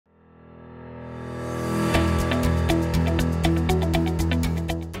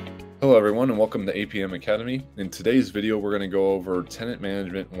Hello everyone and welcome to APM Academy. In today's video we're going to go over tenant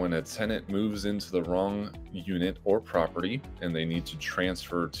management when a tenant moves into the wrong unit or property and they need to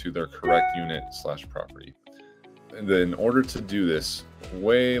transfer to their correct unit / property. And then in order to do this,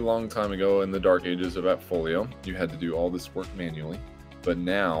 way long time ago in the dark ages of AppFolio, you had to do all this work manually, but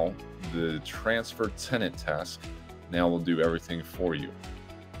now the transfer tenant task now will do everything for you.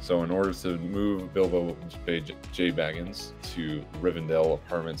 So in order to move Bilbo J. Baggins to Rivendell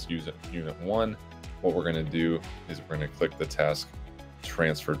Apartments Unit 1, what we're going to do is we're going to click the task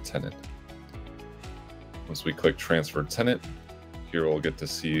Transfer Tenant. Once we click Transfer Tenant, here we'll get to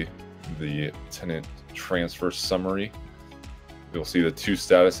see the tenant transfer summary. You'll see the two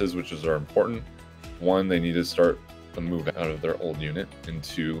statuses, which are important. One, they need to start a move out of their old unit, and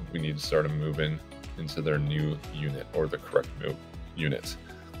two, we need to start a move into their new unit or the correct move unit.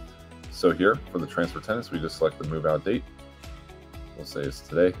 So here for the transfer tenants, we just select the move out date. We'll say it's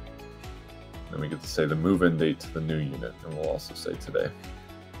today. Then we get to say the move in date to the new unit, and we'll also say today.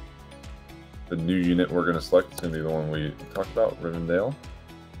 The new unit we're going to select is going to be the one we talked about, Rivendell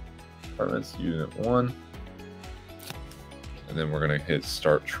Apartments Unit 1. And then we're going to hit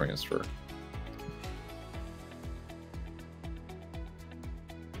Start Transfer.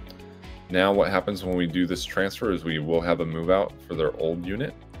 Now what happens when we do this transfer is we will have a move out for their old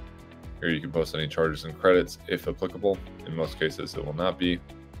unit. Here you can post any charges and credits if applicable. In most cases it will not be.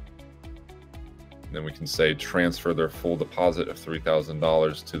 And then we can say transfer their full deposit of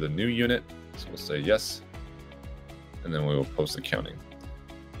 $3,000 to the new unit. So we'll say yes. And then we will post accounting.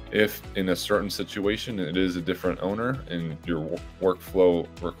 If in a certain situation it is a different owner and your workflow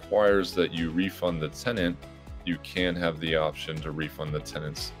requires that you refund the tenant, you can have the option to refund the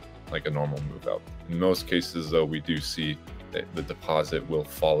tenants like a normal move out. In most cases though, we do see that the deposit will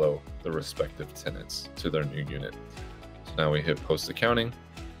follow the respective tenants to their new unit. So now we hit post accounting.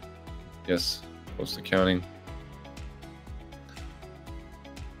 Yes, post accounting.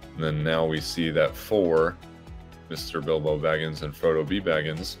 And then now we see that for Mr. Bilbo Baggins and Frodo B.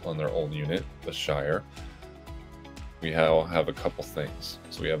 Baggins on their old unit, the Shire, we have a couple things.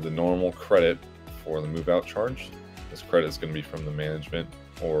 So we have the normal credit for the move out charge. This credit is going to be from the management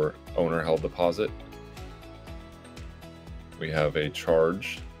or owner held deposit. We have a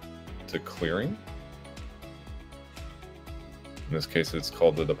charge to clearing. In this case, it's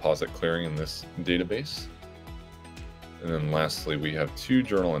called the deposit clearing in this database. And then lastly, we have two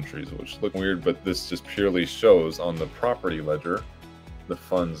journal entries, which look weird, but this just purely shows on the property ledger the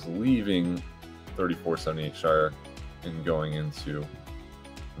funds leaving 3478 Shire and going into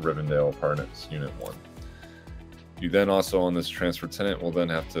Rivendell Apartments Unit 1. You then also on this transfer tenant will then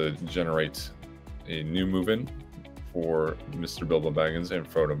have to generate a new move-in for Mr. Bilbo Baggins and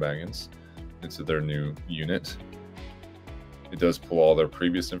Frodo Baggins into their new unit. It does pull all their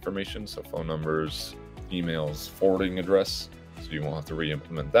previous information, so phone numbers, emails, forwarding address, so you won't have to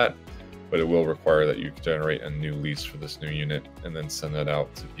re-implement that, but it will require that you generate a new lease for this new unit and then send that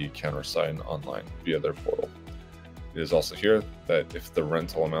out to be countersigned online via their portal. It is also here that if the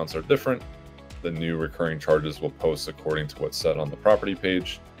rental amounts are different, the new recurring charges will post according to what's set on the property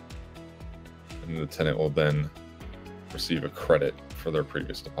page, and the tenant will then receive a credit for their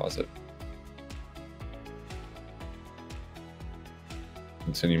previous deposit.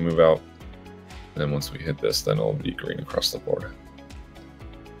 Continue move out, and then once we hit this, then it'll be green across the board.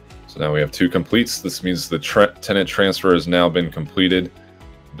 So now we have two completes. This means the tenant transfer has now been completed.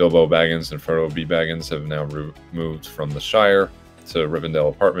 Bilbo Baggins and Frodo B. Baggins have now moved from the Shire to Rivendell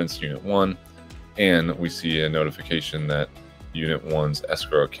Apartments Unit 1, and we see a notification that Unit 1's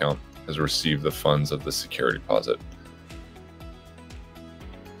escrow account has received the funds of the security deposit.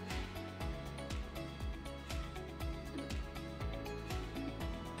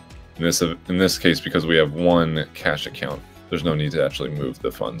 In this case, because we have one cash account, there's no need to actually move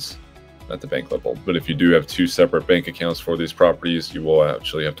the funds at the bank level. But if you do have two separate bank accounts for these properties, you will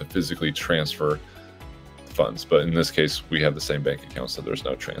actually have to physically transfer funds. But in this case, we have the same bank account, so there's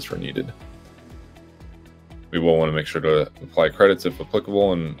no transfer needed. We will want to make sure to apply credits if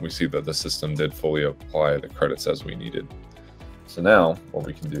applicable, and we see that the system did fully apply the credits as we needed. So now what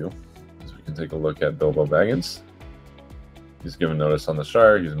we can do is we can take a look at Bilbo Baggins. He's given notice on the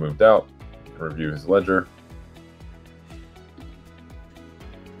Shire, he's moved out. We can review his ledger.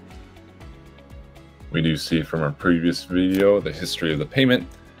 We do see from our previous video the history of the payment,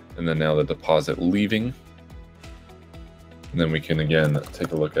 and then now the deposit leaving. And then we can again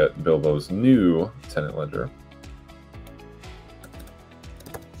take a look at Bilbo's new tenant ledger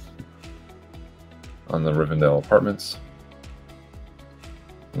on the Rivendell Apartments.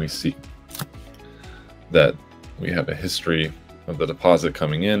 We see that we have a history of the deposit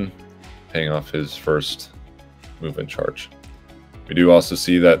coming in, paying off his first move-in charge. We do also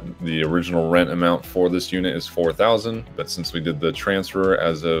see that the original rent amount for this unit is $4,000, but since we did the transfer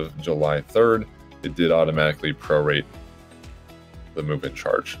as of July 3rd, it did automatically prorate the move-in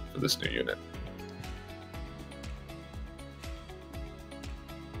charge for this new unit.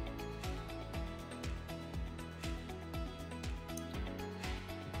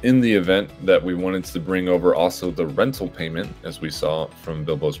 In the event that we wanted to bring over also the rental payment, as we saw from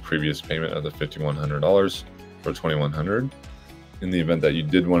Bilbo's previous payment of the $5,100 for $2,100, in the event that you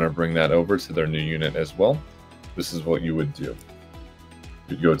did want to bring that over to their new unit as well, this is what you would do.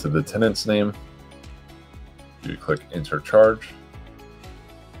 You'd go to the tenant's name, you click enter charge,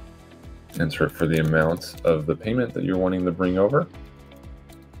 enter it for the amount of the payment that you're wanting to bring over.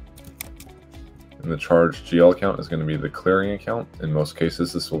 And the charge GL account is going to be the clearing account. In most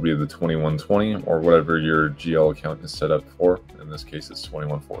cases, this will be the 2120 or whatever your GL account is set up for. In this case, it's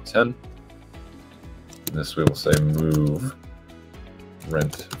 21410. And this we will say move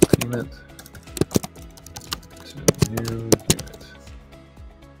rent payment to new unit.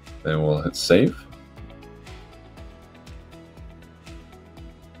 Then we'll hit save.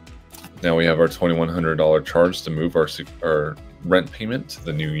 Now we have our $2,100 charge to move our rent payment to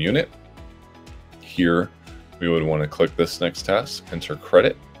the new unit. Here, we would want to click this next task, enter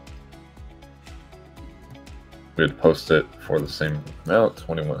credit. We would post it for the same amount,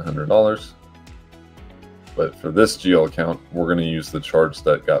 $2,100. But for this GL account, we're going to use the charge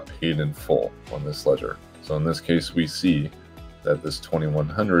that got paid in full on this ledger. So in this case, we see that this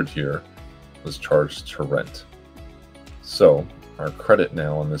 $2,100 here was charged to rent. So our credit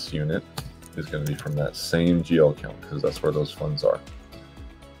now on this unit is going to be from that same GL account because that's where those funds are.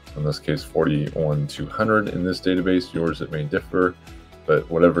 In this case, 41,200 in this database. Yours, it may differ, but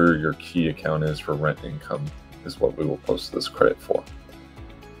whatever your key account is for rent income is what we will post this credit for.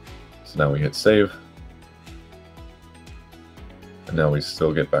 So now we hit save. And now we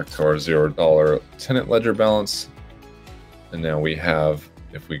still get back to our $0 tenant ledger balance. And now we have,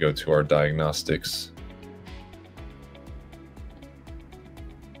 if we go to our diagnostics,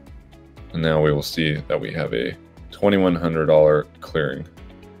 and now we will see that we have a $2,100 clearing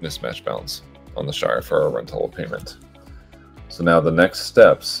mismatch balance on the Shire for our rental payment. So now the next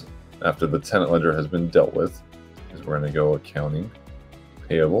steps after the tenant ledger has been dealt with is we're going to go accounting,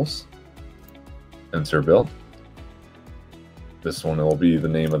 payables, enter bill. This one will be the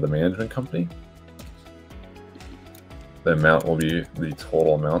name of the management company. The amount will be the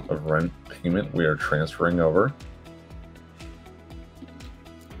total amount of rent payment we are transferring over.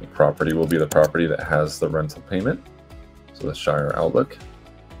 The property will be the property that has the rental payment, so the Shire Outlook.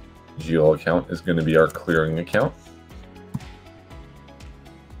 GL account is going to be our clearing account.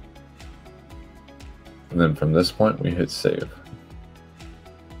 And then from this point, we hit save.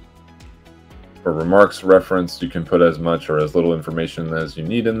 For remarks reference, you can put as much or as little information as you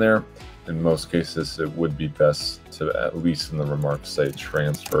need in there. In most cases, it would be best to, at least in the remarks, say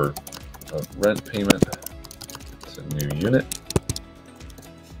transfer of rent payment to new unit,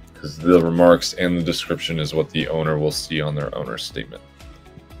 because the remarks and the description is what the owner will see on their owner's statement.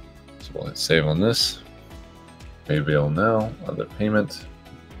 So we'll hit save on this. Pay bill now, other payment,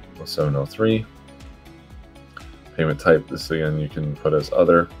 703. Payment type, this again you can put as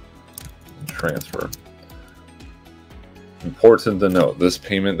other, and transfer. Important to note, this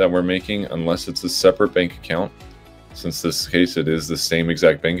payment that we're making, unless it's a separate bank account, since this case it is the same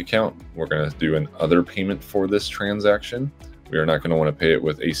exact bank account, we're going to do an other payment for this transaction. We are not going to want to pay it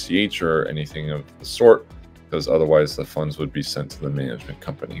with ACH or anything of the sort, because otherwise the funds would be sent to the management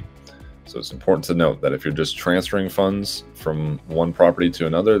company. So it's important to note that if you're just transferring funds from one property to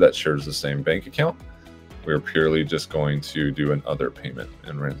another that shares the same bank account, we're purely just going to do an other payment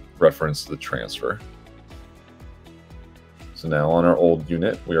and reference the transfer. So now on our old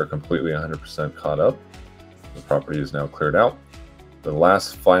unit, we are completely 100% caught up. The property is now cleared out. The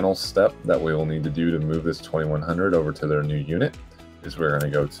last final step that we will need to do to move this 2100 over to their new unit is we're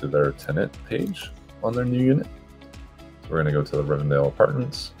going to go to their tenant page on their new unit. So we're going to go to the Rivendell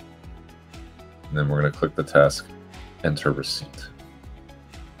Apartments, and then we're going to click the task, enter receipt.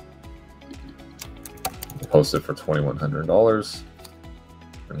 We'll post it for $2,100,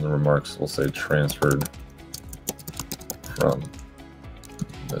 and the remarks will say transferred from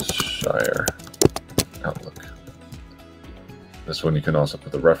the Shire Outlook. This one you can also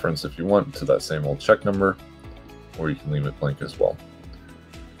put the reference if you want to that same old check number, or you can leave it blank as well.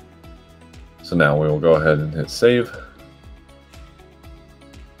 So now we will go ahead and hit save.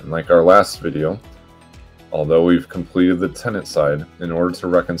 And like our last video, although we've completed the tenant side, in order to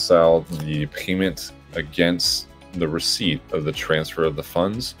reconcile the payment against the receipt of the transfer of the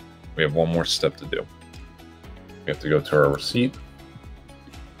funds, we have one more step to do. We have to go to our receipt,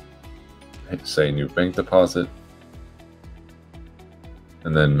 say new bank deposit,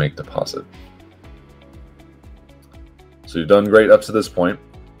 and then make deposit. So you've done great up to this point.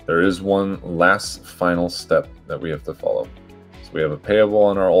 There is one last final step that we have to follow. So we have a payable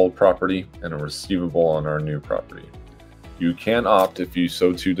on our old property and a receivable on our new property. You can opt, if you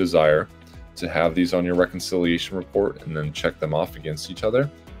so too desire, to have these on your reconciliation report and then check them off against each other,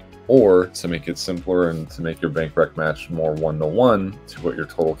 or to make it simpler and to make your bank rec match more one-to-one to what your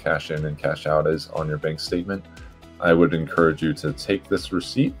total cash in and cash out is on your bank statement, I would encourage you to take this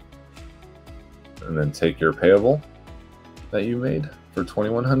receipt and then take your payable that you made for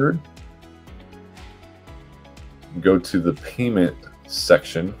 $2,100, go to the payment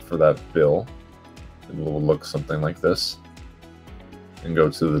section for that bill. It will look something like this, and go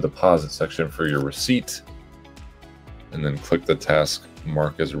to the deposit section for your receipt, and then click the task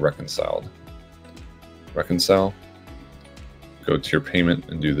mark as reconciled. Reconcile, go to your payment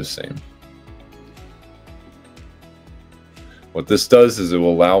and do the same. What this does is it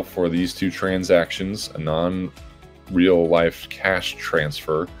will allow for these two transactions, a non-real life cash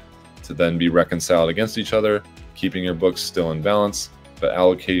transfer, to then be reconciled against each other, keeping your books still in balance, but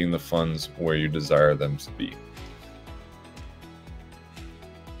allocating the funds where you desire them to be.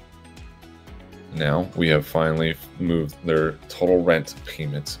 Now we have finally moved their total rent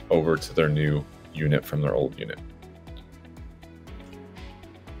payments over to their new unit from their old unit.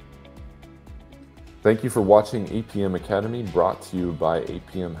 Thank you for watching APM Academy, brought to you by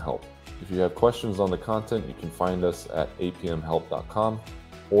APM Help. If you have questions on the content, you can find us at apmhelp.com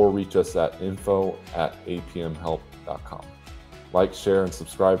or reach us at info@apmhelp.com. Like, share, and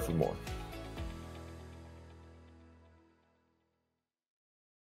subscribe for more.